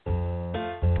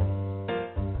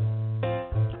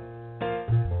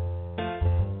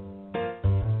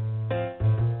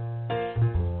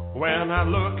When I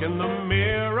look in the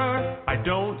mirror, I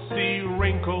don't see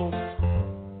wrinkles.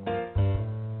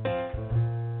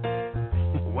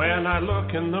 When I look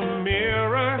in the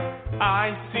mirror,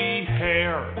 I see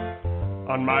hair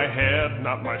on my head,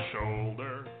 not my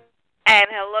shoulder. And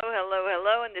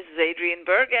hello, and this is Adrienne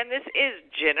Berg, and this is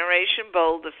Generation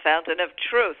Bold, the Fountain of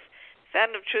Truth.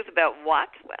 Fountain of Truth about what?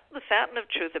 Well, the Fountain of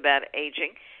Truth about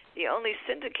aging, the only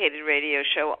syndicated radio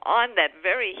show on that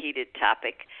very heated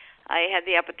topic. I had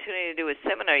the opportunity to do a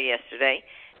seminar yesterday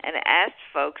and asked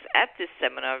folks at this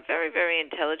seminar, very, very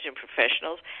intelligent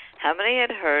professionals, how many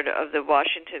had heard of the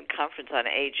Washington Conference on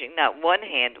Aging. Not one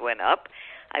hand went up.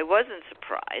 I wasn't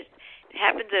surprised. It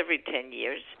happens every 10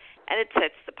 years, and it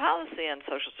sets the policy on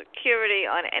Social Security,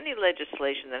 on any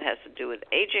legislation that has to do with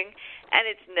aging, and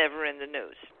it's never in the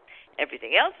news.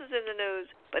 Everything else is in the news,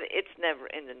 but it's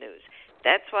never in the news.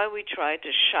 That's why we try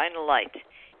to shine a light,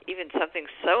 even something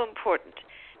so important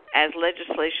as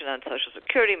legislation on Social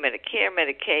Security, Medicare,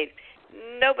 Medicaid.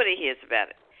 Nobody hears about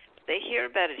it. They hear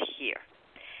about it here.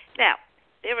 Now,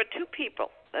 there are two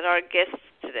people that are guests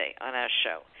today on our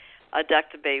show.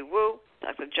 Dr. Bei Wu,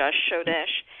 Dr. Josh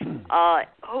Chodosh,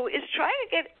 who is trying to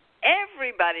get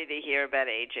everybody to hear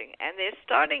about aging. And they're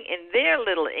starting in their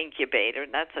little incubator,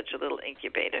 not such a little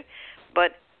incubator,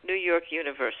 but New York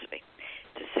University,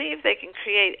 to see if they can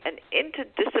create an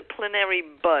interdisciplinary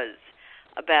buzz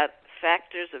about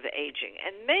factors of aging.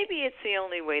 And maybe it's the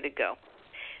only way to go.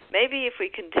 Maybe if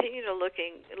we continue to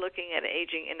looking at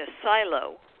aging in a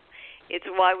silo, it's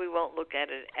why we won't look at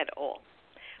it at all.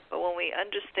 But when we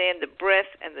understand the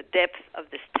breadth and the depth of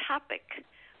this topic,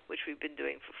 which we've been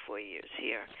doing for 4 years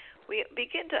here, we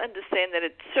begin to understand that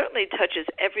it certainly touches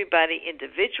everybody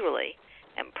individually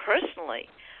and personally,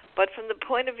 but from the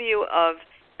point of view of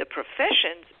the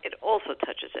professions, it also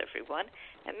touches everyone.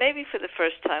 And maybe for the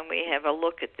first time we have a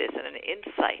look at this and an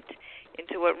insight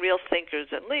into what real thinkers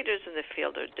and leaders in the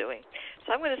field are doing. So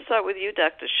I'm going to start with you,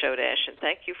 Dr. Chodosh, and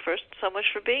thank you first so much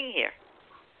for being here.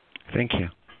 Thank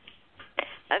you.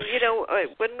 And,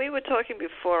 when we were talking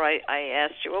before, I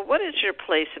asked you, well, what is your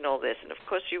place in all this? And, of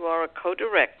course, you are a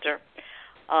co-director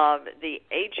of the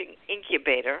Aging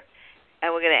Incubator, and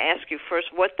we're going to ask you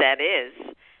first what that is.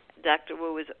 Dr.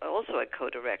 Wu is also a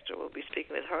co-director. We'll be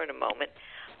speaking with her in a moment.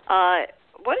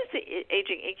 What is the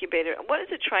Aging Incubator, and what is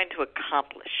it trying to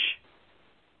accomplish?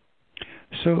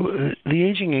 So the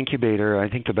Aging Incubator, I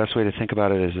think the best way to think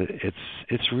about it is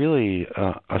it's really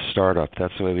a startup.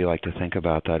 That's the way we like to think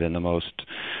about that in the most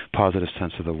positive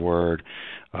sense of the word,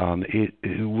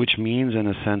 which means in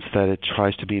a sense that it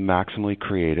tries to be maximally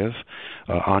creative,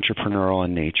 entrepreneurial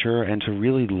in nature, and to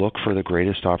really look for the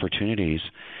greatest opportunities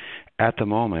at the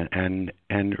moment and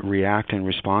react and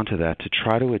respond to that to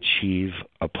try to achieve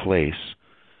a place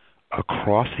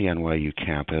across the NYU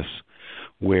campus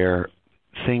where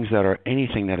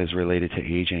anything that is related to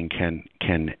aging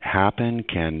can happen,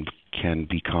 can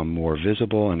become more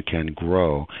visible, and can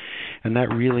grow. And that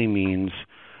really means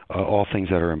all things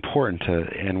that are important to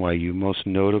NYU, most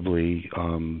notably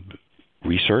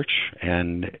research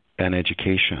and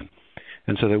education.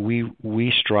 And so that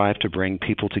we strive to bring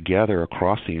people together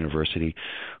across the university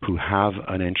who have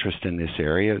an interest in this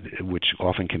area, which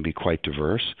often can be quite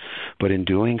diverse. But in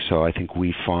doing so, I think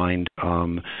we find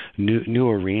new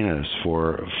arenas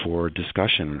for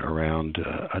discussion around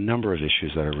a number of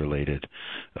issues that are related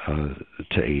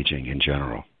to aging in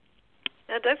general.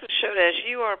 Now, Dr. Chodosh,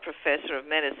 you are a professor of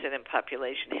medicine and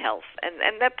population health,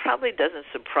 and that probably doesn't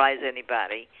surprise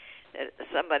anybody.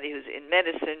 Somebody who's in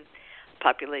medicine,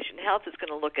 population health, is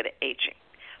going to look at aging.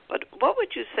 But what would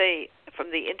you say from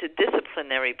the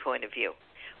interdisciplinary point of view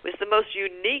was the most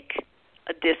unique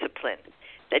discipline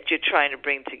that you're trying to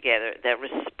bring together that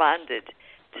responded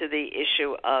to the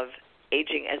issue of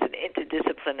aging as an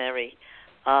interdisciplinary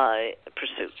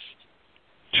pursuit?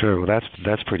 Sure. Well,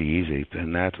 that's pretty easy,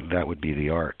 and that would be the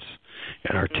arts.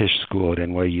 And our Tisch School at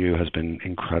NYU has been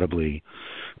incredibly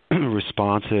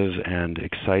responsive and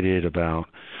excited about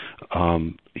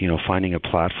finding a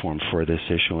platform for this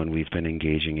issue, and we've been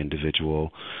engaging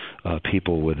individual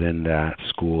people within that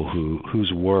school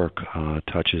whose work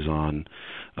touches on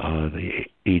the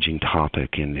aging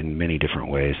topic in many different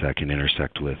ways. That can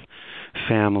intersect with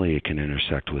family, it can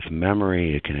intersect with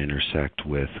memory, it can intersect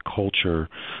with culture,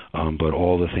 but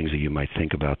all the things that you might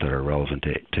think about that are relevant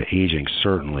to aging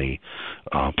certainly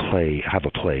have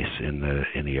a place in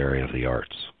the area of the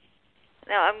arts.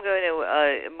 Now, I'm going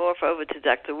to morph over to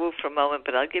Dr. Wu for a moment,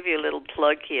 but I'll give you a little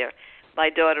plug here. My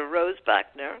daughter, Rose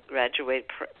Bachner,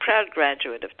 proud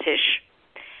graduate of Tisch,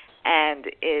 and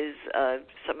is,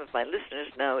 some of my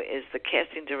listeners know, is the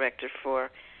casting director for a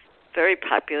very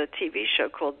popular TV show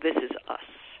called This Is Us.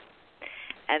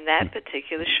 And that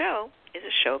particular show is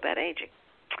a show about aging.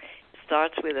 It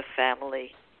starts with a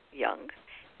family young,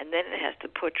 and then it has to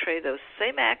portray those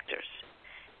same actors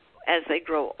as they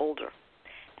grow older.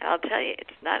 And I'll tell you,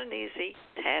 it's not an easy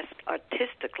task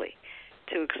artistically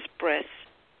to express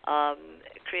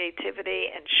creativity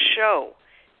and show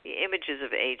the images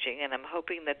of aging, and I'm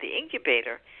hoping that the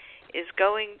Incubator is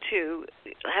going to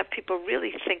have people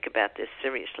really think about this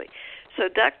seriously. So,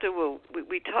 Dr. Wu,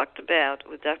 we talked about,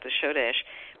 with Dr. Chodosh,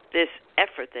 this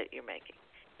effort that you're making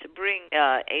to bring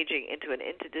aging into an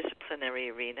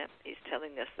interdisciplinary arena. He's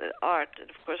telling us that art and,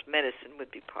 of course, medicine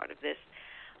would be part of this.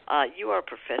 You are a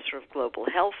professor of global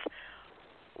health.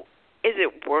 Is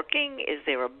it working? Is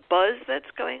there a buzz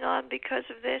that's going on because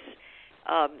of this?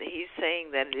 He's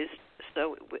saying that it is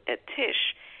so at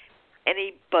Tisch.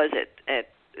 Any buzz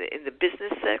in the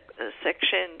business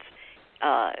sections?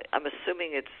 I'm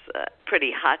assuming it's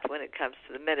pretty hot when it comes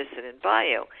to the medicine and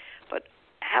bio. But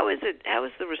how is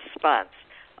the response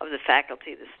of the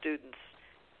faculty, the students,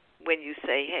 when you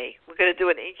say, "Hey, we're going to do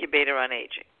an incubator on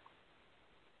aging"?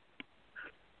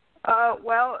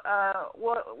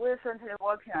 We're certainly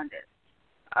working on this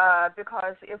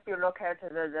because if you look at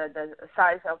the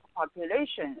size of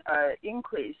population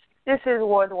increase, this is a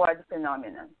worldwide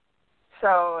phenomenon.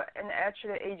 So, and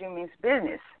actually aging means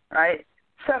business, right?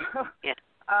 So, yeah.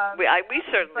 We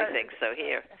certainly think so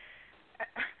here.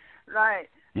 Right.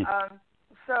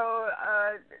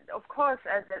 Of course,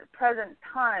 at the present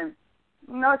time,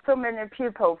 not so many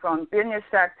people from business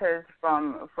sectors,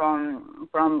 from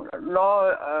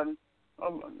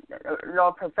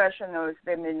law professionals,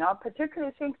 they may not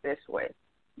particularly think this way.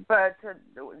 But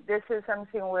this is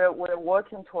something we're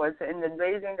working towards in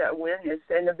raising the awareness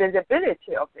and the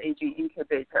visibility of the Aging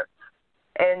Incubator,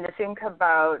 and think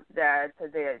about that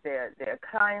their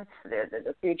clients,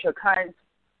 the future clients,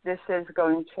 this is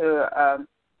going to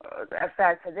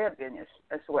affect their business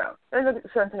as well. And it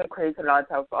certainly creates a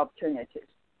lot of opportunities.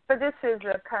 But this is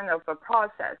a kind of a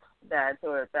process that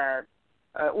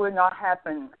will not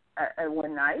happen at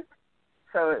one night.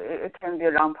 So it can be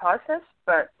a long process.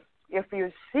 But if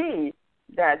you see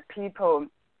that people,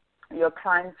 your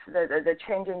clients, the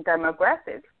changing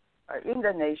demographic in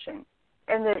the nation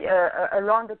and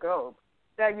around the globe,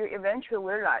 that you eventually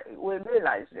will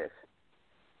realize this.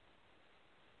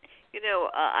 You know,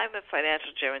 I'm a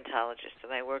financial gerontologist,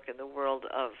 and I work in the world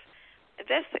of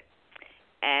investing.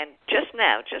 And just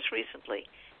recently,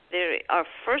 there are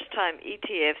first-time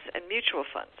ETFs and mutual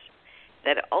funds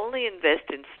that only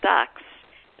invest in stocks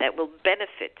that will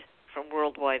benefit from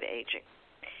worldwide aging.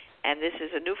 And this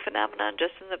is a new phenomenon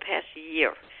just in the past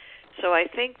year. So I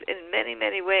think in many,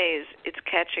 many ways it's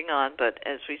catching on, but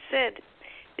as we said,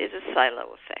 there's a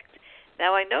silo effect.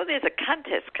 Now, I know there's a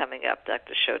contest coming up,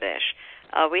 Dr. Chodosh.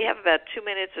 We have about 2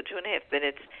 minutes or 2.5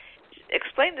 minutes.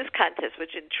 Explain this contest,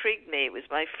 which intrigued me. It was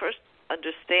my first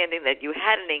understanding that you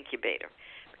had an incubator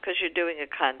because you're doing a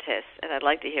contest, and I'd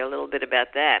like to hear a little bit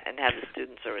about that and how the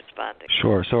students are responding.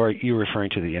 Sure. So are you referring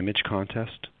to the image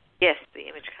contest? Yes, the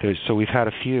image contest. So we've had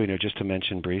a few. Just to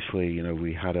mention briefly,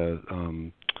 we had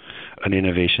an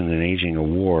Innovation in Aging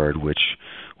Award, which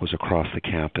was across the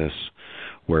campus,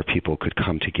 where people could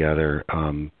come together,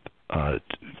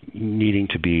 needing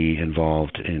to be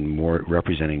involved in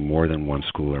representing more than one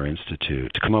school or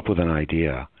institute, to come up with an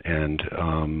idea, and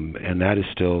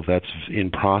that's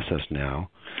in process now.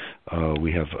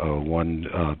 We have one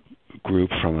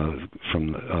group from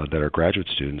that are graduate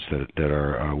students that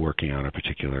are working on a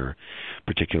particular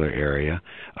area,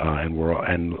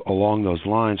 and along those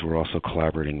lines, we're also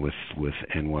collaborating with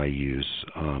NYU's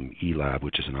eLab,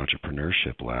 which is an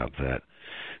entrepreneurship lab that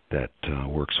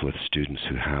works with students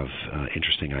who have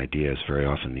interesting ideas. Very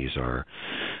often these are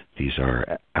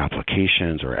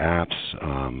applications or apps.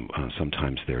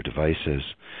 Sometimes they're devices.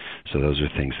 So those are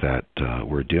things that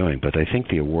we're doing. But I think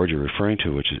the award you're referring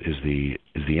to, which is the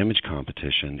image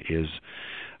competition, is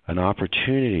an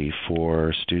opportunity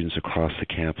for students across the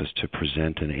campus to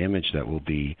present an image that will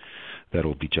be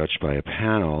judged by a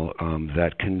panel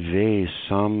that conveys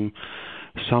some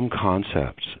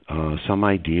concept, some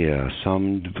idea,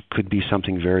 could be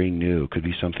something very new, could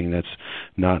be something that's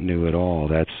not new at all,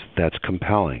 that's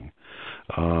compelling.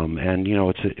 And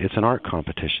it's an art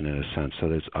competition in a sense. So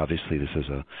there's obviously this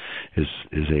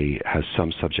has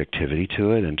some subjectivity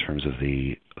to it in terms of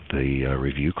the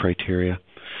review criteria.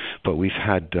 But we've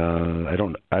had I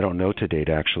don't know to date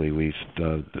actually. We've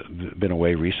been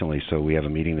away recently, so we have a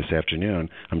meeting this afternoon.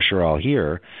 I'm sure I'll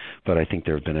hear, but I think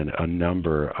there have been a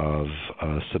number of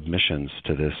submissions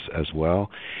to this as well,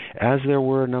 as there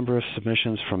were a number of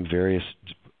submissions from various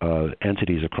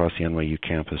entities across the NYU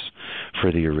campus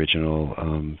for the original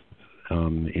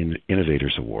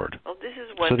Innovators Award. Well, this is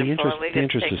wonderful. So the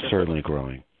interest is certainly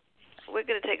growing. We're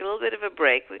going to take a little bit of a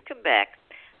break. We come back.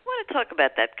 I want to talk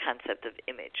about that concept of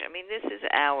image. I mean, this is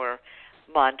our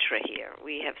mantra here.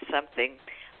 We have something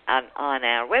on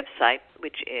our website,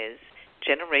 which is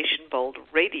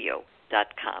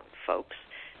generationboldradio.com, folks.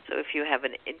 So if you have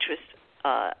an interest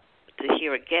to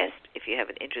hear a guest, if you have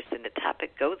an interest in the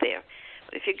topic, go there.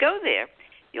 But if you go there,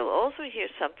 you'll also hear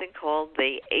something called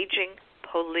the Aging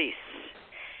Police.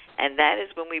 And that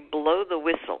is when we blow the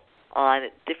whistle on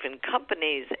different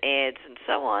companies, ads, and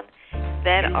so on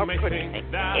that are putting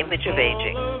an image of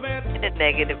aging in a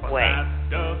negative way.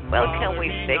 Well, can we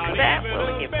fix that?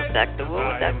 We'll hear from Dr. Wu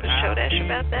and Dr. Chodosh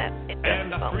about that in just a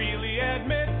moment. And I freely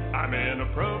admit I'm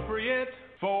inappropriate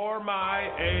for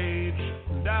my age.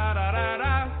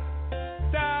 Da-da-da-da,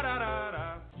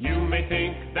 da-da-da-da. You may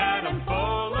think that I'm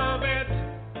full of it,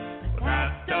 but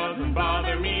that doesn't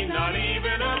bother me, not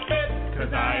even a bit,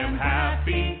 'cause I am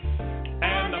happy,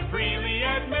 and I freely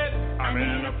admit I'm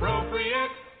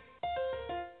inappropriate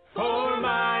for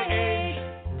my age.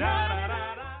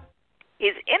 Da-da-da-da.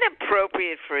 He's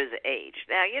inappropriate for his age.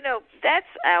 Now, that's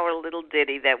our little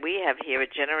ditty that we have here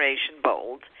at Generation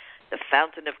Bold, the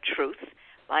Fountain of Truth.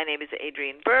 My name is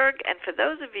Adrienne Berg, and for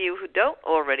those of you who don't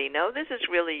already know, this is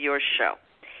really your show.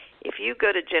 If you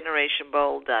go to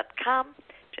generationbold.com,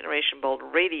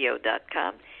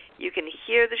 generationboldradio.com, you can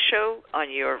hear the show on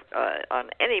your on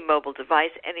any mobile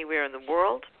device anywhere in the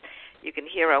world. You can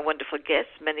hear our wonderful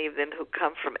guests, many of them who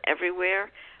come from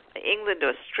everywhere, England,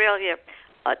 Australia,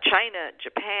 China,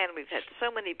 Japan. We've had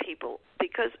so many people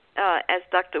because, as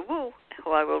Dr. Wu,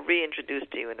 who I will reintroduce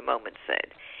to you in a moment,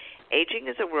 said, aging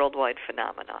is a worldwide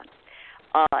phenomenon.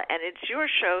 And it's your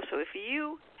show, so if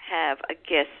you have a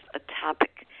guest, a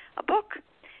topic, a book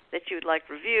that you'd like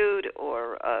reviewed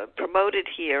or promoted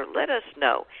here, let us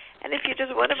know. And if you're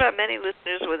just one of our many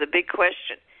listeners with a big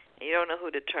question, and you don't know who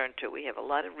to turn to, we have a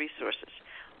lot of resources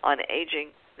on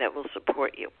aging that will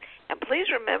support you. And please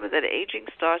remember that aging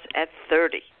starts at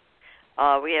 30.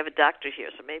 We have a doctor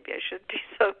here, so maybe I shouldn't be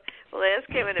so. We'll ask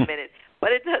him in a minute.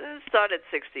 But it doesn't start at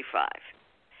 65.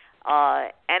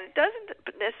 And it doesn't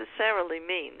necessarily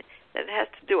mean that it has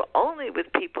to do only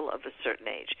with people of a certain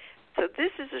age. So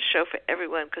this is a show for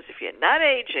everyone, because if you're not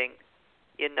aging,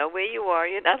 you know where you are.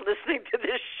 You're not listening to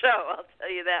this show, I'll tell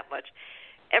you that much.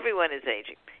 Everyone is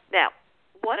aging. Now,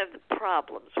 one of the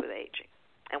problems with aging,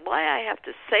 and why I have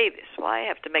to say this, why I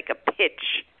have to make a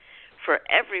pitch for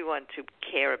everyone to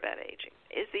care about aging,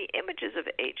 is the images of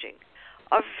aging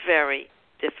are very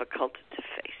difficult to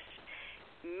face.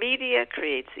 Media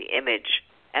creates the image,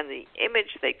 and the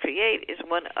image they create is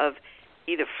one of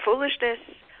either foolishness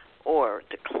or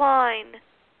decline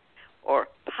or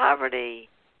poverty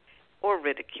or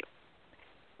ridicule.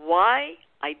 Why?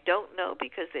 I don't know,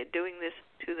 because they're doing this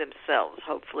to themselves.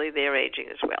 Hopefully they're aging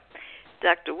as well.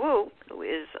 Dr. Wu, who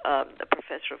is a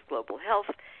professor of global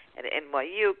health at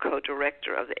NYU,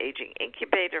 co-director of the Aging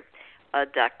Incubator,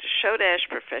 Dr. Chodosh,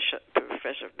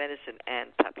 professor of medicine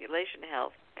and population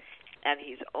health, and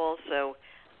he's also,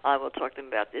 we'll talk to him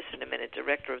about this in a minute,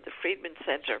 director of the Freedman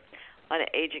Center on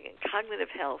Aging and Cognitive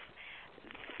Health.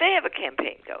 They have a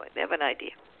campaign going. They have an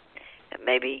idea. And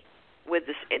maybe with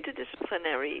this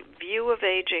interdisciplinary view of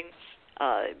aging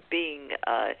being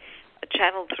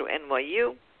channeled through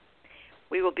NYU,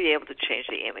 we will be able to change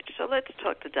the image. So let's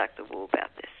talk to Dr. Wu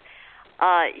about this.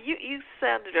 You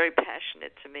sounded very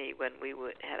passionate to me when we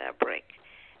had our break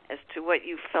as to what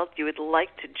you felt you would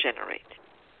like to generate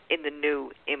in the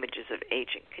new images of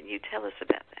aging. Can you tell us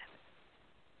about that?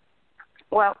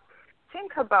 Well,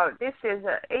 think about this is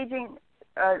aging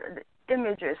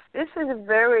images. This is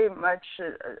very much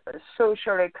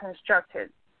socially constructed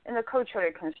and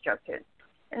culturally constructed.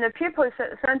 And the people,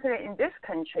 certainly in this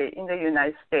country, in the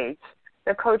United States,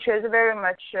 the culture is very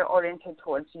much oriented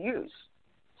towards youth.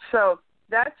 So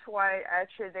that's why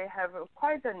actually they have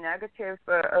quite a negative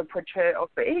portrayal of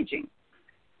aging.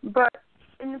 But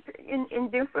in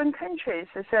different countries,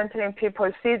 certainly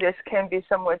people see this can be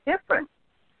somewhat different.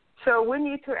 So we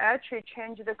need to actually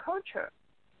change the culture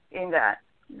in that.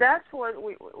 That's what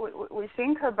we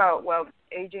think about. Well,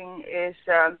 aging is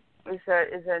a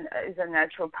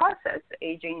natural process.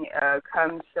 Aging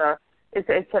comes.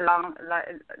 It's a long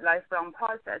lifelong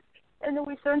process, and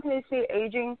we certainly see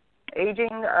aging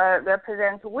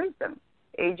represents wisdom.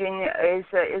 Aging is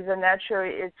a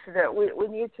natural. We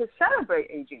need to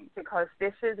celebrate aging, because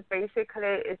this is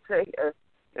basically it's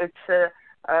a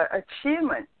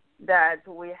achievement that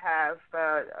we have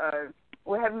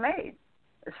made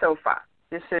so far.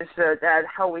 This is that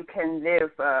how we can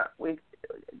live with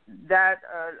that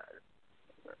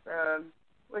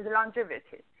with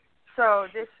longevity. So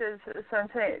this is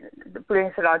something that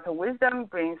brings a lot of wisdom,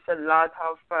 brings a lot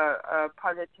of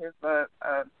positive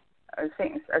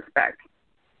things, aspects.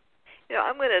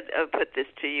 I'm going to put this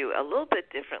to you a little bit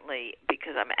differently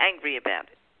because I'm angry about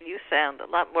it. You sound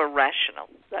a lot more rational,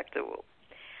 Dr. Wu.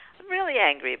 I'm really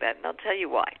angry about it, and I'll tell you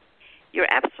why. You're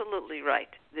absolutely right.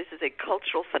 This is a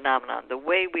cultural phenomenon. The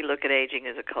way we look at aging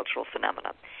is a cultural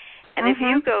phenomenon. And if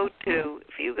you go to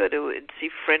see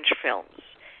French films,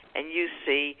 and you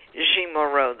see Jean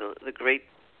Moreau, the great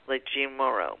late Jean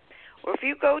Moreau, or if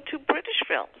you go to British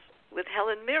films with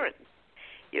Helen Mirren,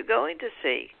 you're going to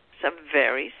see some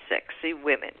very sexy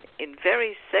women in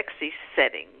very sexy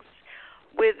settings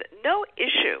with no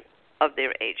issue of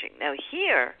their aging. Now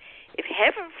here, if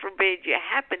heaven forbid you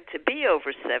happen to be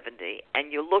over 70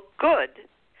 and you look good,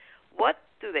 what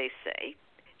do they say?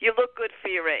 You look good for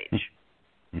your age.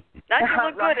 Not you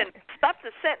look good, and stop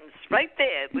the sentence right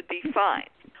there. It would be fine.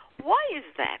 Why is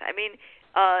that? I mean,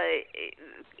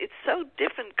 it's so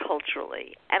different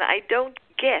culturally, and I don't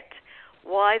get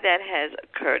why that has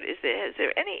occurred. Is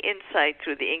there any insight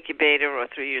through the Incubator or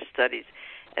through your studies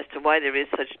as to why there is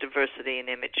such diversity in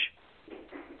image?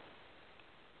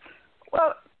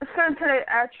 Well, certainly,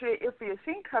 actually, if you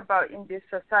think about in this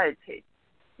society,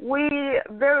 we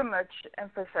very much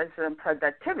emphasize on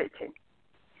productivity.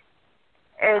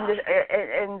 And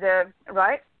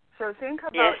right? So think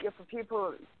about if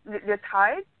people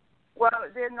retire, well,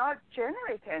 they're not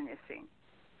generating anything.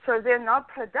 So they're not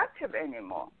productive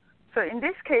anymore. So in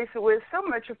this case, we're so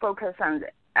much focused on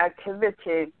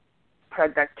activity,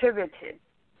 productivity,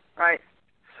 right?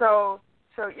 So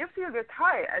if you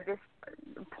retire at this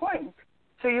point,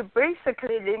 so you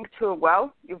basically link to,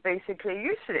 well, you're basically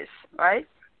useless, right?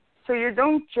 So you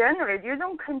don't generate, you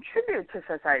don't contribute to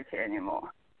society anymore.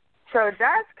 So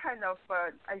that's kind of,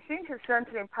 I think it's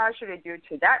certainly partially due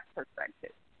to that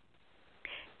perspective.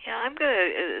 Yeah, I'm going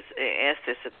to ask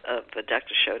this of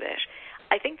Dr. Chodosh.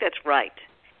 I think that's right.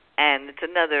 And it's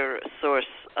another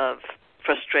source of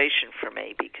frustration for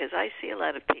me because I see a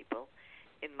lot of people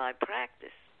in my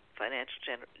practice, financial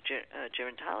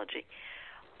gerontology,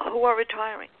 who are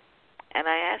retiring. And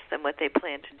I ask them what they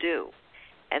plan to do.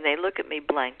 And they look at me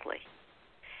blankly.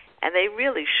 And they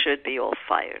really should be all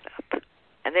fired up.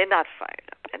 And they're not fired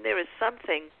up. And there is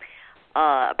something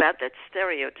about that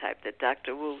stereotype that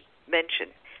Dr. Wu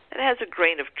mentioned that has a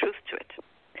grain of truth to it,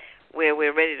 where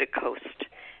we're ready to coast.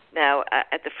 Now,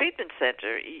 at the Freedman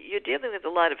Center, you're dealing with a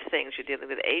lot of things. You're dealing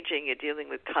with aging. You're dealing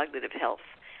with cognitive health.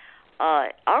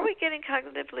 Are we getting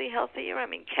cognitively healthier? I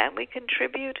mean, can we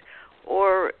contribute?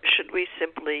 Or should we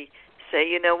simply say,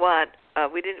 you know what,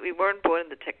 we weren't born in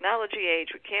the technology age,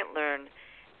 we can't learn,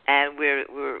 and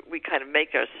we kind of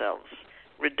make ourselves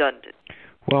redundant?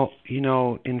 Well,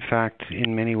 in fact,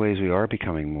 in many ways we are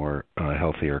becoming more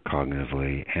healthier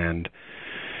cognitively. And,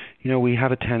 we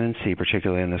have a tendency,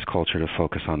 particularly in this culture, to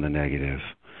focus on the negative.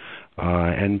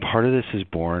 And part of this is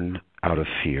born out of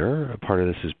fear. Part of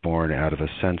this is born out of a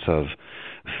sense of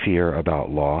fear about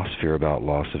loss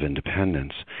of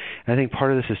independence. And I think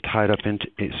part of this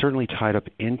is certainly tied up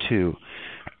into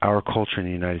our culture in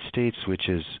the United States, which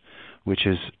is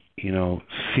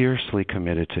fiercely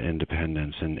committed to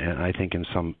independence, and I think in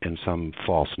some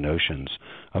false notions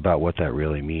about what that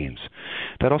really means.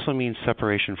 That also means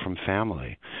separation from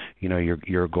family.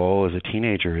 Your goal as a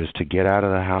teenager is to get out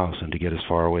of the house and to get as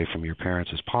far away from your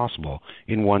parents as possible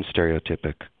in one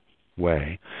stereotypic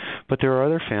way. But there are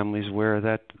other families where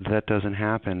that doesn't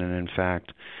happen, and in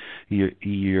fact,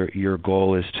 your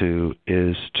goal is to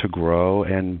grow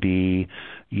and be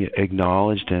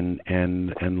acknowledged and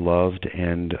loved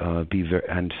and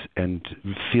and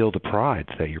feel the pride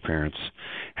that your parents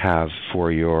have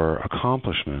for your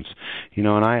accomplishments.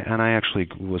 And I actually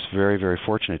was very, very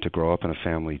fortunate to grow up in a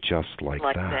family just like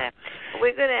that.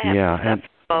 We're going to have to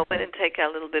stop a moment and take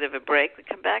a little bit of a break. We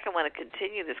come back, I want to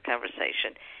continue this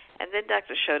conversation. And then,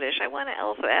 Dr. Chodosh, I want to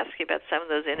also ask you about some of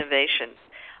those innovations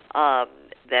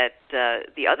that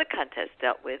the other contest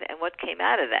dealt with and what came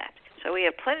out of that. So we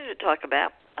have plenty to talk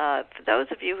about. For those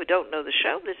of you who don't know the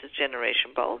show, this is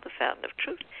Generation Bold, the Fountain of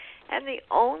Truth, and the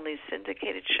only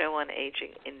syndicated show on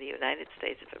aging in the United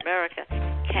States of America.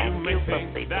 Can you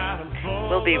believe it?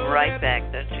 We'll be right back.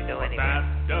 Don't you go anywhere.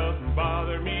 That doesn't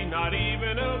bother me, not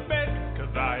even a bit,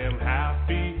 because I am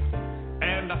happy,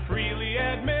 and I freely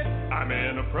admit I'm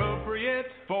inappropriate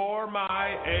for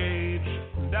my age.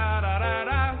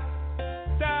 Da-da-da-da,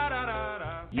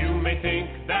 da-da-da-da. You may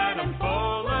think that I'm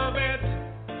full of it,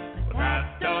 but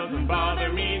that doesn't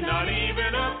bother me, not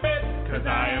even a bit, because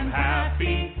I am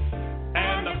happy,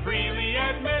 and I freely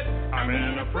admit I'm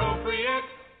inappropriate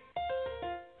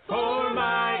for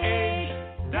my age.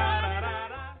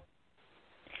 Da-da-da-da.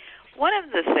 one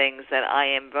of the things that I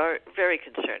am very, very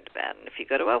concerned about, and if you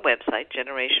go to our website,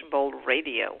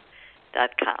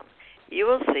 generationboldradio.com, you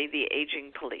will see the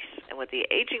aging police. And what the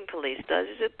aging police does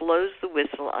is it blows the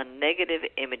whistle on negative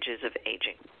images of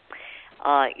aging.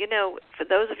 For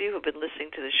those of you who have been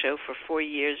listening to the show for 4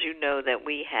 years, you know that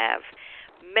we have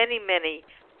many, many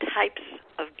types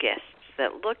of guests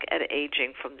that look at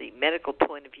aging from the medical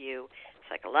point of view,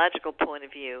 psychological point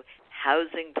of view,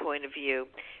 housing point of view,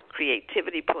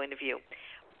 creativity point of view.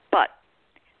 But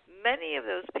many of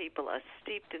those people are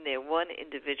steeped in their one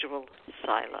individual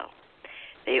silo.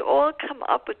 They all come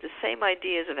up with the same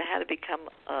ideas of how to become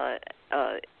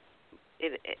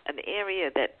in an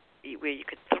area where you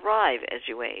could thrive as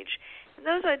you age. And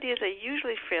those ideas are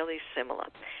usually fairly similar,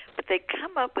 but they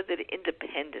come up with it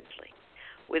independently,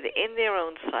 within their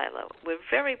own silo. We're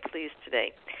very pleased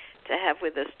today to have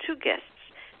with us two guests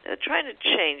that are trying to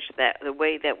change the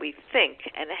way that we think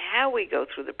and how we go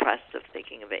through the process of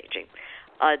thinking of aging.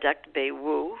 Dr. Bei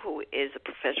Wu, who is a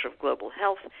professor of global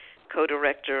health,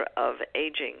 co-director of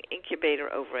Aging Incubator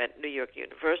over at New York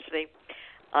University.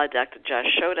 Dr.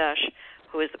 Joshua Chodosh,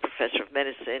 who is the professor of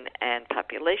medicine and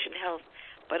population health,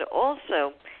 but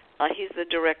also he's the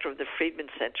director of the Freedman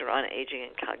Center on Aging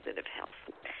and Cognitive Health.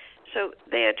 So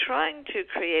they are trying to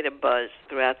create a buzz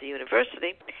throughout the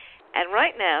university, and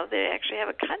right now they actually have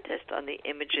a contest on the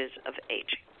images of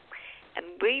aging.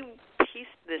 And we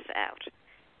pieced this out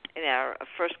in our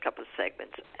first couple of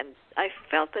segments, and I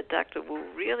felt that Dr. Wu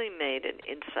really made an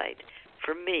insight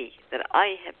for me that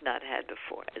I have not had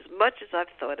before, as much as I've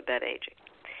thought about aging.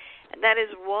 And that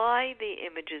is why the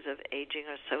images of aging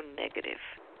are so negative.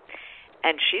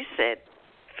 And she said,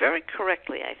 very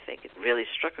correctly, I think, it really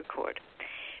struck a chord,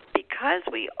 because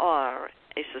we are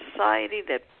a society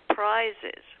that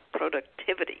prizes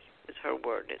productivity, is her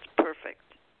word, it's perfect.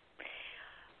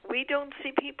 We don't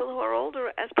see people who are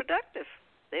older as productive.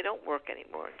 They don't work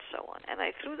anymore and so on. And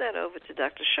I threw that over to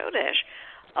Dr. Chodosh,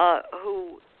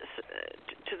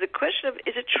 to the question of,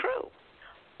 is it true?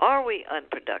 Are we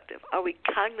unproductive? Are we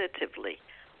cognitively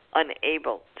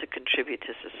unable to contribute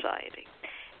to society?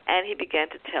 And he began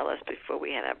to tell us before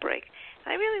we had our break.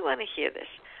 And I really want to hear this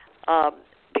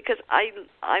because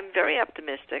I'm very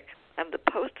optimistic. I'm the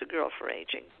poster girl for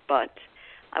aging, but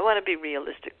I want to be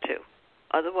realistic too.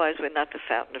 Otherwise, we're not the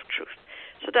fountain of truth.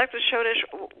 So, Dr. Chodosh,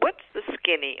 what's the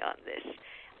skinny on this?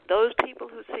 Those people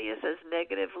who see us as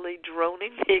negatively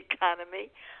droning the economy,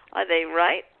 are they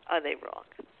right? Are they wrong?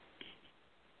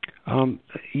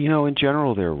 In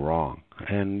general, they're wrong.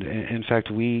 And in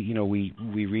fact, we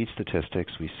read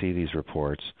statistics, we see these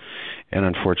reports, and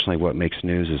unfortunately what makes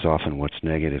news is often what's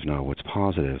negative, not what's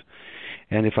positive.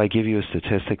 And if I give you a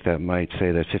statistic that might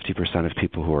say that 50% of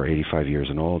people who are 85 years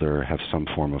and older have some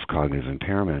form of cognitive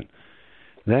impairment,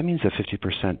 that means that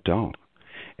 50% don't.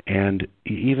 And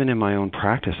even in my own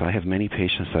practice, I have many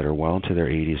patients that are well into their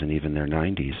 80s and even their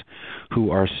 90s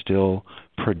who are still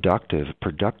productive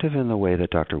in the way that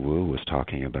Dr. Wu was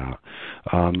talking about.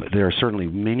 There are certainly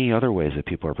many other ways that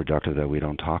people are productive that we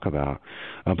don't talk about,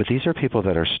 but these are people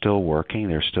that are still working.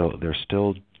 They're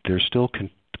still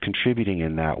contributing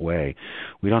in that way.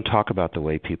 We don't talk about the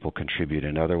way people contribute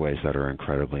in other ways that are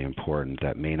incredibly important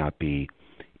that may not be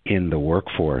in the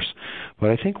workforce. But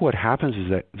I think what happens is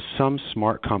that some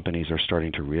smart companies are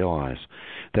starting to realize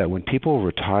that when people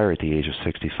retire at the age of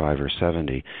 65 or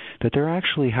 70, that they're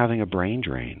actually having a brain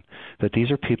drain, that these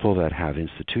are people that have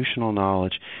institutional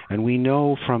knowledge. And we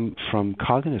know from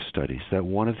cognitive studies that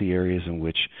one of the areas in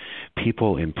which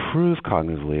people improve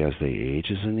cognitively as they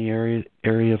age is in the area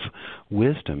of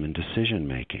wisdom and decision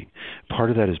making.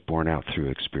 Part of that is borne out through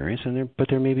experience, but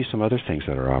there may be some other things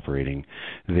that are operating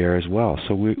there as well.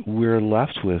 So we're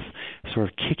left with sort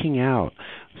of kicking out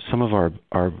some of our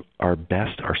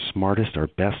best, our smartest, our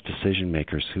best decision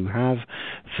makers who have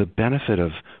the benefit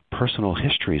of personal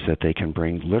histories that they can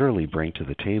literally bring to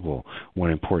the table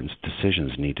when important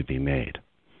decisions need to be made.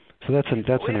 So that's an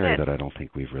area that I don't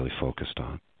think we've really focused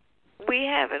on. We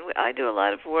have, and I do a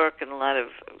lot of work and a lot of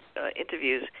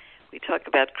interviews. We talk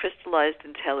about crystallized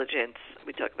intelligence,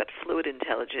 we talk about fluid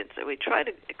intelligence, and we try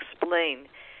to explain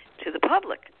to the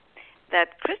public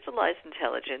that crystallized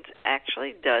intelligence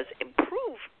actually does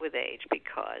improve with age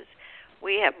because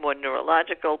we have more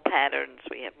neurological patterns,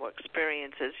 we have more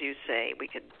experience, as you say, we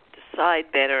can decide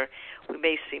better. We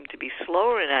may seem to be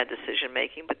slower in our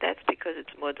decision-making, but that's because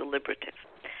it's more deliberative.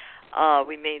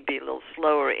 We may be a little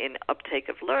slower in uptake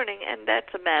of learning, and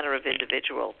that's a matter of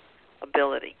individual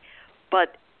ability.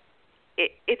 But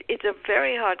it's a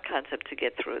very hard concept to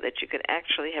get through, that you can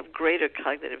actually have greater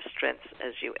cognitive strengths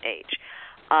as you age.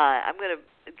 I'm going to,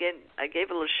 again, I gave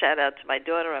a little shout-out to my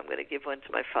daughter. I'm going to give one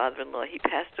to my father-in-law. He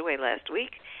passed away last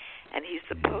week, and he's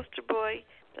the poster boy,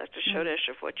 Dr.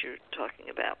 Chodosh, of what you're talking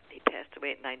about. He passed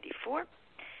away at 94,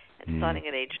 and starting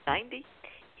at age 90,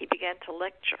 he began to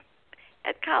lecture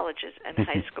at colleges and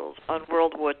high schools on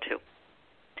World War II.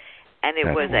 And it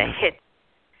was wonderful. A hit.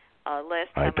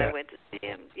 Last time I went to see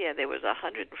him, there was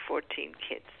 114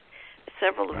 kids.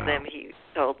 Several of them, he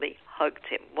told me, hugged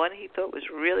him. One he thought was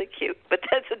really cute, but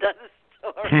that's another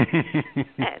story.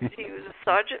 And he was a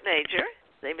sergeant major.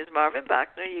 His name is Marvin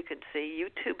Bachner. You can see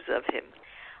YouTubes of him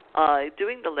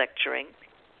doing the lecturing,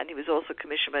 and he was also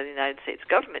commissioned by the United States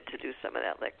government to do some of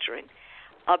that lecturing,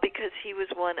 because he was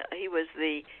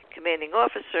the commanding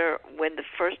officer when the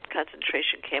first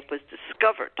concentration camp was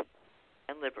discovered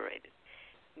and liberated,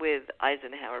 with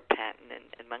Eisenhower, Patton,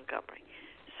 and Montgomery.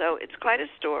 So it's quite a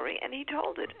story, and he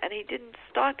told it, and he didn't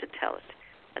start to tell it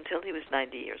until he was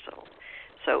 90 years old.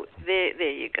 So there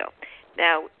you go.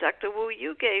 Now, Dr. Wu,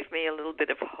 you gave me a little bit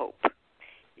of hope.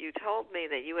 You told me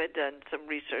that you had done some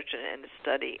research and a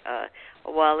study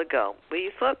a while ago where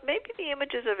you thought maybe the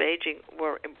images of aging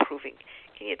were improving.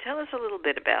 Can you tell us a little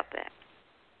bit about that?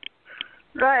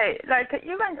 Right. Like,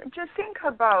 even just think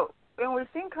about, when we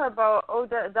think about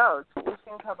older adults, we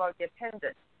think about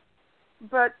dependence.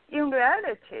 But in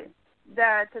reality,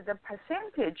 that the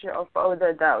percentage of older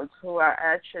adults who are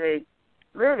actually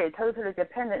really totally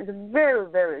dependent is a very,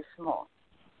 very small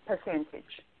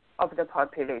percentage of the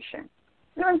population.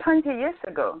 Even 20 years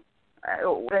ago,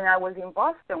 when I was in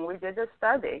Boston, we did a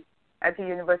study at the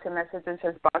University of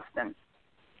Massachusetts, Boston.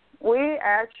 We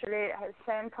actually had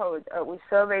sampled, we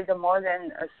surveyed more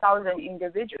than 1,000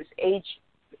 individuals aged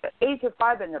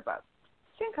 85 and above.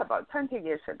 Think about 20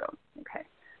 years ago, okay?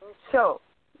 So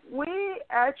we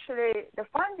actually, the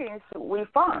findings we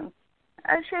found,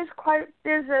 actually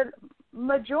there's a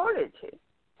majority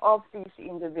of these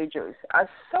individuals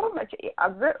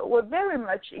were very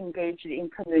much engaged in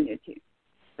community.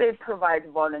 They provide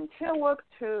volunteer work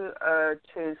to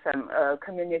some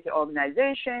community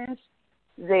organizations.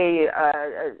 They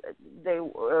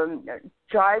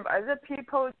drive other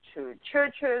people to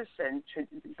churches and to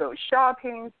go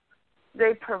shopping.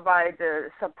 They provide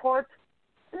support,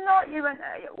 not even,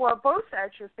 both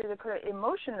actually physical and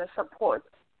emotional support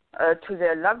to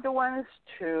their loved ones,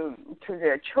 to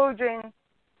their children,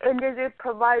 and they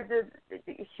provide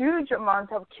a huge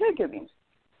amount of caregiving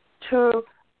to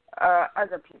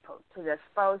other people, to their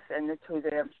spouse and to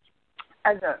their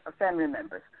other family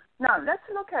members. Now, let's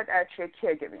look at actually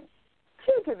caregiving.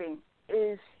 Caregiving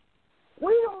is,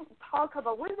 we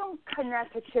don't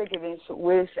connect caregiving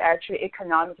with actually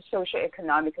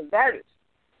socioeconomic values.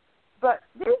 But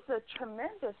there's a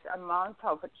tremendous amount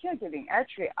of caregiving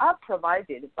actually are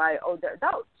provided by older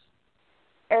adults.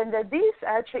 And these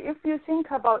actually, if you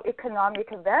think about economic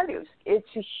values, it's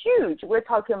huge. We're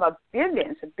talking about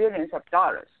billions of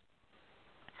dollars.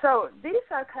 So these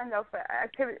are kind of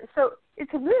activities. So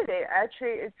it's really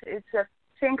actually,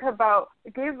 think about,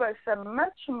 give us a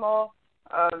much more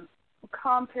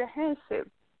comprehensive,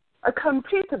 a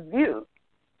complete view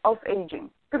of aging.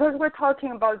 Because we're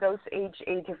talking about those age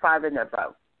 85 and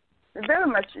above.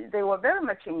 They were very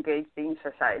much engaged in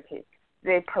society.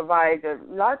 They provide a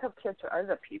lot of care to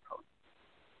other people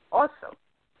also.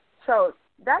 So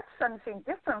that's something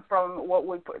different from what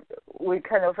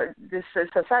this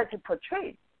society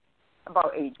portrayed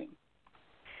about aging.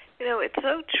 You know, it's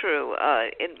so true.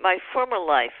 In my former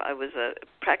life, I was a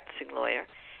practicing lawyer,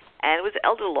 and it was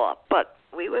elder law, but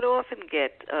we would often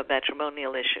get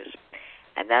matrimonial issues.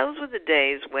 And those were the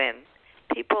days when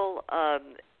people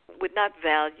would not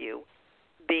value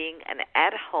being an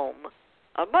at-home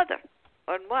mother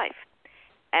or wife.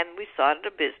 And we started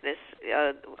a business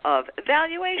of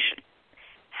evaluation.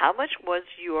 How much was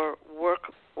your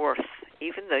work worth,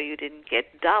 even though you didn't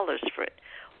get dollars for it?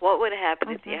 What would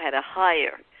happen if you had to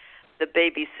hire the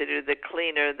babysitter, the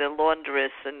cleaner, the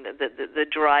laundress, and the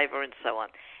driver, and so on?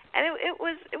 And it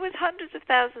was hundreds of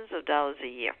thousands of dollars a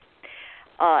year.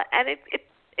 And it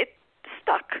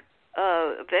stuck.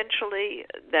 Eventually,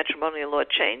 matrimonial law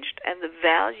changed, and the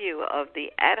value of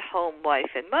the at-home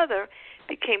wife and mother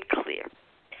became clear.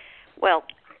 Well,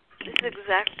 this is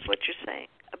exactly what you're saying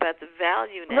about the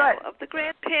value now of the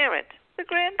grandparent. The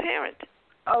grandparent.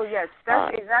 Oh, yes.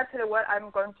 That's exactly what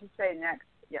I'm going to say next.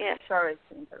 Yes. Sorry.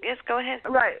 Yes, go ahead.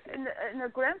 Right. And the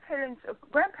grandparents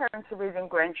raising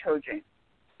grandchildren.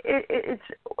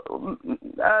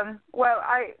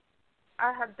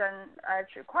 I have done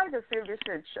actually quite a few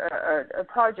research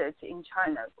projects in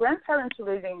China. Grandparents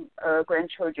raising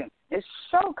grandchildren is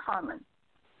so common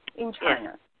in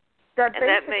China. Yes. That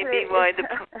may be why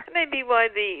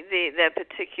that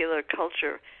particular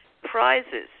culture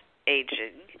prizes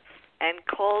aging and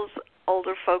calls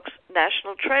older folks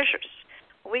national treasures.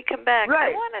 When we come back,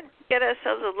 right. I want to get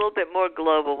ourselves a little bit more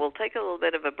global. We'll take a little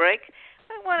bit of a break.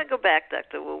 I want to go back,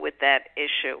 Dr. Wu, with that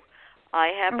issue. I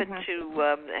happen to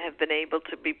have been able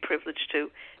to be privileged to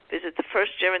visit the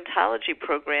first gerontology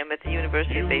program at the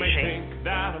University of Beijing.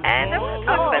 And I want to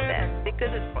talk about that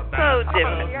because it's so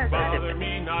different.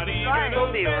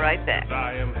 We'll be right back.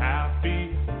 I am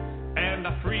happy, and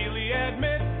I freely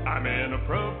admit I'm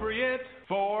inappropriate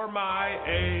for my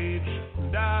age.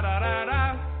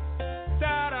 Da-da-da-da,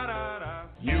 da-da-da-da.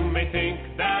 You may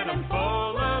think that I'm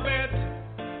full of it,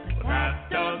 but that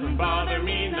doesn't bother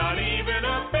me, not even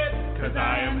a bit, 'cause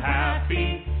I am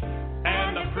happy,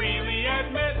 and I freely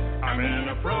admit I'm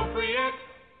inappropriate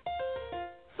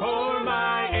for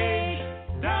my age.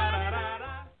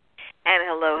 Da-da-da-da. And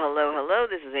hello.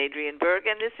 This is Adrienne Berg,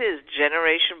 and this is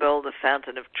Generation Bold, the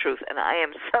Fountain of Truth. And I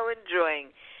am so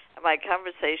enjoying my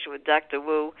conversation with Dr.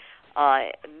 Wu,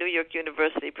 New York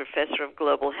University Professor of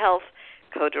Global Health,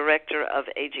 co-director of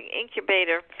Aging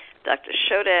Incubator, Dr.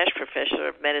 Chodosh, Professor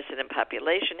of Medicine and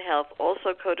Population Health,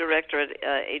 also co-director at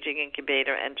Aging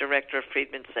Incubator and director of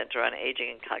Freedman Center on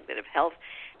Aging and Cognitive Health.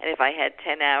 And if I had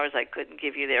 10 hours, I couldn't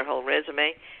give you their whole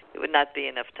resume. It would not be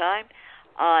enough time.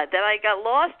 Then I got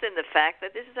lost in the fact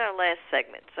that this is our last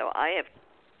segment. So I have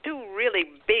two really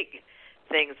big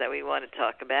things that we want to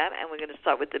talk about, and we're going to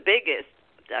start with the biggest,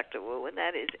 Dr. Wu, and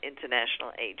that is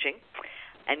international aging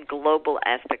and global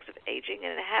aspects of aging.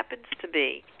 And it happens to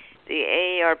be the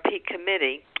AARP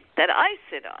committee that I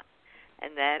sit on,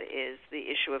 and that is the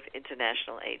issue of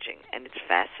international aging, and it's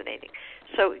fascinating.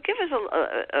 So give us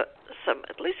some,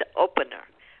 at least an opener,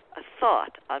 a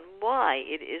thought on why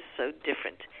it is so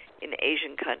different in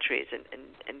Asian countries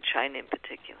and China in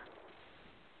particular.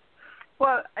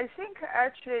 Well, I think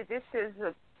actually this is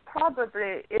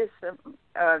probably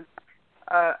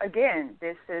again,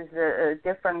 this is a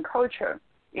different culture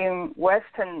in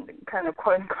Western, kind of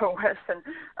quote-unquote Western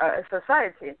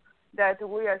society, that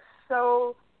we are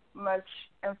so much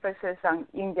emphasis on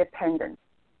independence.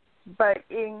 But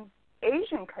in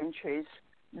Asian countries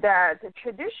that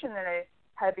traditionally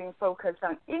have been focused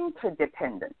on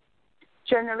interdependence,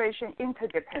 generation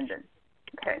interdependence.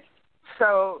 Okay,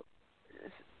 so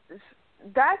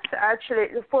that's actually,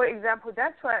 for example,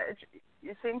 that's why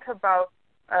you think about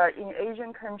in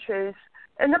Asian countries,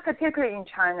 and particularly in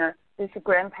China, this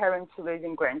grandparents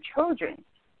raising grandchildren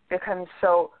becomes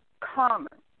so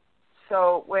common.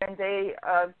 So when they,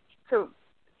 so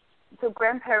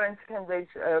grandparents can raise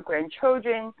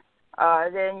grandchildren,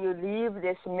 then you leave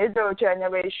this middle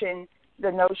generation.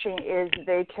 The notion is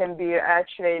they can be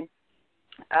actually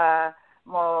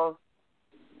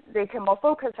they can more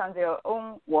focus on their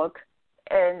own work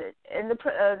and the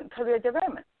career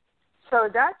development. So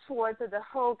that's what the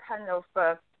whole kind of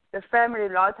the family, a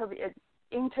lot of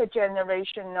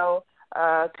intergenerational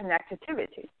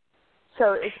connectivity.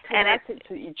 So it's connected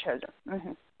to each other.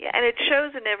 Mm-hmm. Yeah, and it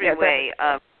shows in every way.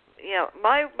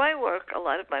 My work, a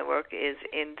lot of my work is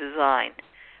in design,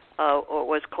 or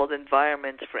what's called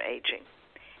environments for aging,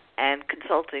 and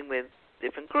consulting with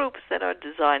different groups that are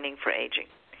designing for aging.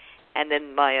 And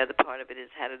then my other part of it is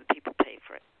how do the people pay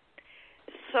for it.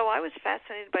 So I was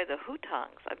fascinated by the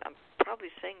hutongs, I'm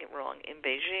probably saying it wrong, in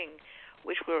Beijing,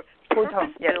 which were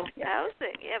purpose-built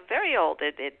housing. Yeah, very old.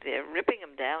 They're ripping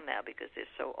them down now because they're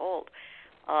so old,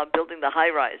 building the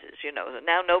high-rises,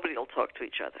 Now nobody will talk to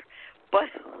each other.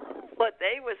 But what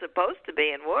they were supposed to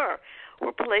be and were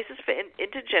places for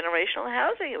intergenerational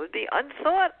housing. It would be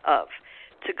unthought of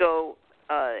to go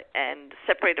and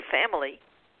separate a family,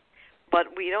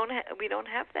 but we don't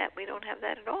have that. We don't have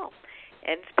that at all,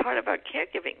 and it's part of our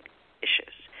caregiving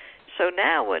issues. So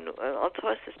now, when I'll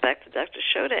toss this back to Dr.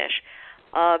 Chodosh,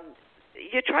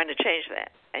 you're trying to change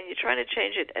that, and you're trying to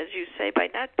change it, as you say, by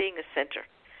not being a center,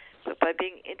 but by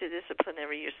being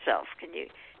interdisciplinary yourself. Can you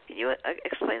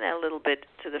explain that a little bit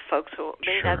to the folks who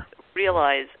may not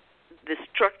realize the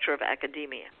structure of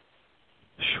academia?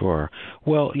 Sure.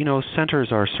 Well,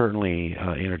 centers are certainly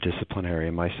interdisciplinary,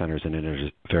 and my center is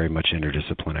very much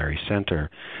interdisciplinary center.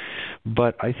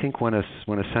 But I think when a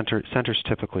centers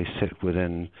typically sit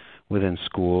within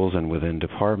schools and within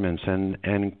departments,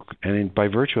 and by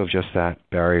virtue of just that,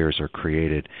 barriers are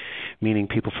created, meaning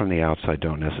people from the outside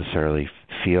don't necessarily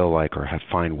feel like or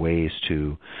find ways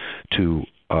to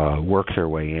work their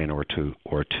way in or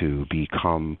to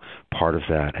become part of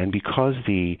that. And because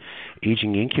the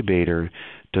Aging Incubator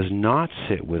does not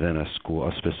sit within a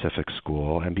specific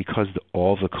school, and because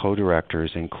all the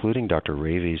co-directors, including Dr.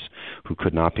 Ravies, who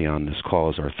could not be on this call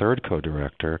as our third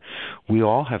co-director, we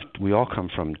all come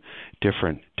from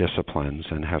different disciplines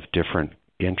and have different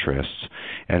interests.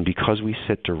 And because we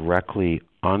sit directly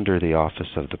under the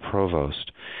office of the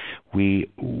provost,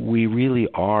 we really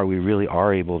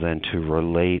are able then to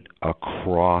relate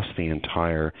across the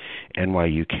entire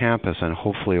NYU campus, and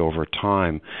hopefully over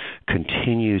time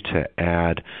continue to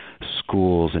add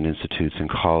schools and institutes and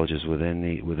colleges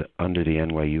under the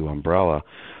NYU umbrella,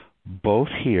 both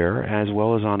here as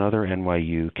well as on other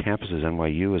NYU campuses.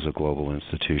 NYU is a global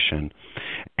institution,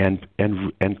 and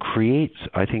creates,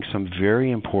 I think, some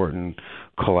very important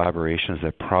collaborations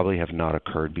that probably have not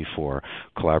occurred before.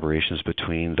 Collaborations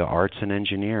between the arts and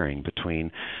engineering,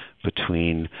 between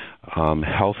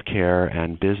healthcare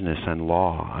and business and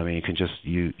law. I mean,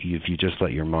 if you just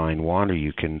let your mind wander,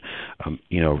 you can,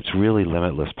 it's really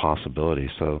limitless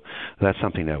possibilities. So that's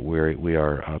something that we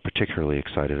are particularly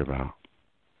excited about.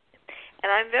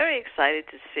 And I'm very excited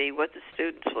to see what the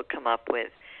students will come up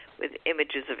with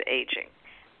images of aging.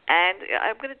 And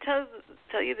I'm going to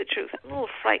tell you the truth, I'm a little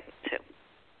frightened too.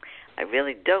 I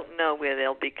really don't know where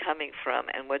they'll be coming from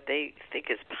and what they think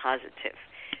is positive,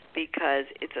 because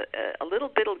it's a little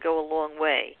bit will go a long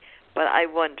way, but I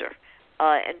wonder.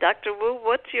 And Dr. Wu,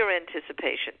 what's your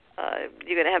anticipation?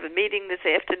 You're going to have a meeting this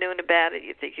afternoon about it.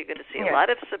 You think you're going to see a lot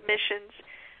of submissions?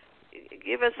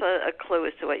 Give us a clue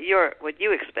as to what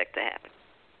you expect to happen.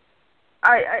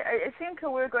 I think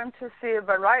we're going to see a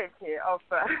variety of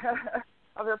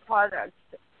of the products,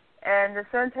 and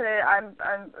certainly I'm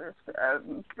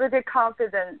pretty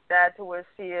confident that we'll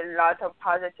see a lot of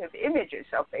positive images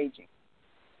of aging.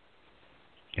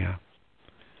 Yeah.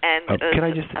 And can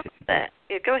I just?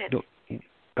 Yeah, go ahead.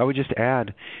 I would just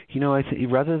add,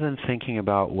 rather than thinking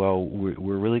about,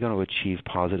 we're really going to achieve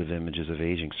positive images of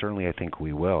aging, certainly I think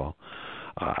we will.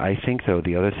 I think, though,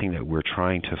 the other thing that we're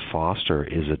trying to foster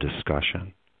is a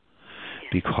discussion,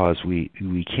 because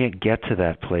we can't get to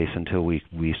that place until we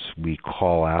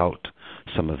call out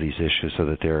some of these issues so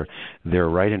that they're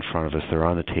right in front of us, they're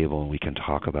on the table, and we can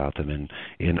talk about them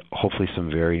in hopefully some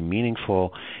very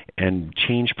meaningful and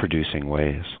change-producing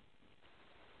ways.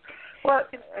 Well,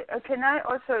 can I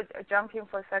also jump in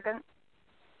for a second?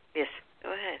 Yes, go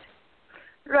ahead.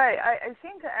 Right. I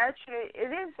think actually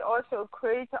it is also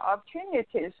create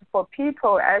opportunities for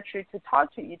people actually to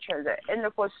talk to each other,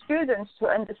 and for students to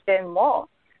understand more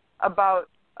about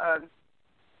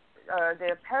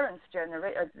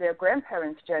their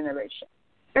grandparents' generation.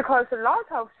 Because a lot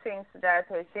of things that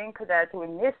I think that we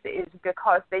miss is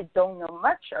because they don't know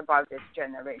much about this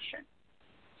generation.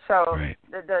 So right.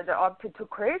 to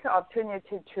create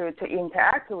opportunity to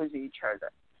interact with each other,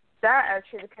 that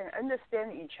actually can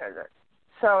understand each other.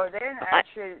 So then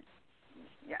actually,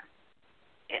 yeah.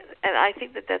 And I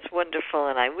think that that's wonderful,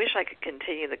 and I wish I could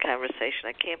continue the conversation.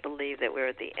 I can't believe that we're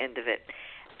at the end of it.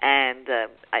 And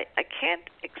I can't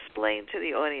explain to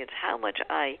the audience how much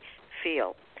I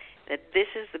feel that this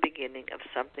is the beginning of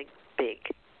something big.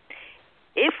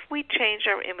 If we change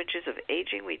our images of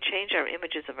aging, we change our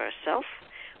images of ourselves,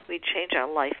 we change our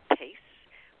life pace,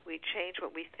 we change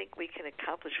what we think we can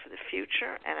accomplish for the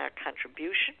future and our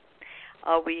contribution.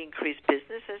 We increase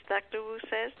business, as Dr. Wu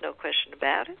says, no question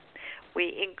about it.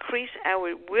 We increase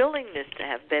our willingness to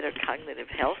have better cognitive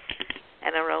health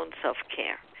and our own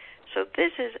self-care. So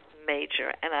this is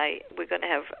major, and we're going to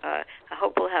have, I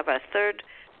hope we'll have our third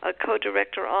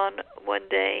co-director on one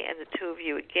day, and the two of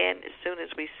you again as soon as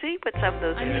we see what some of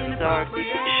those images are, you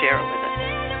can share it with us.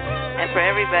 And for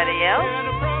everybody else,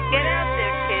 get out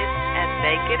there, kids, and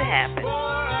make it happen.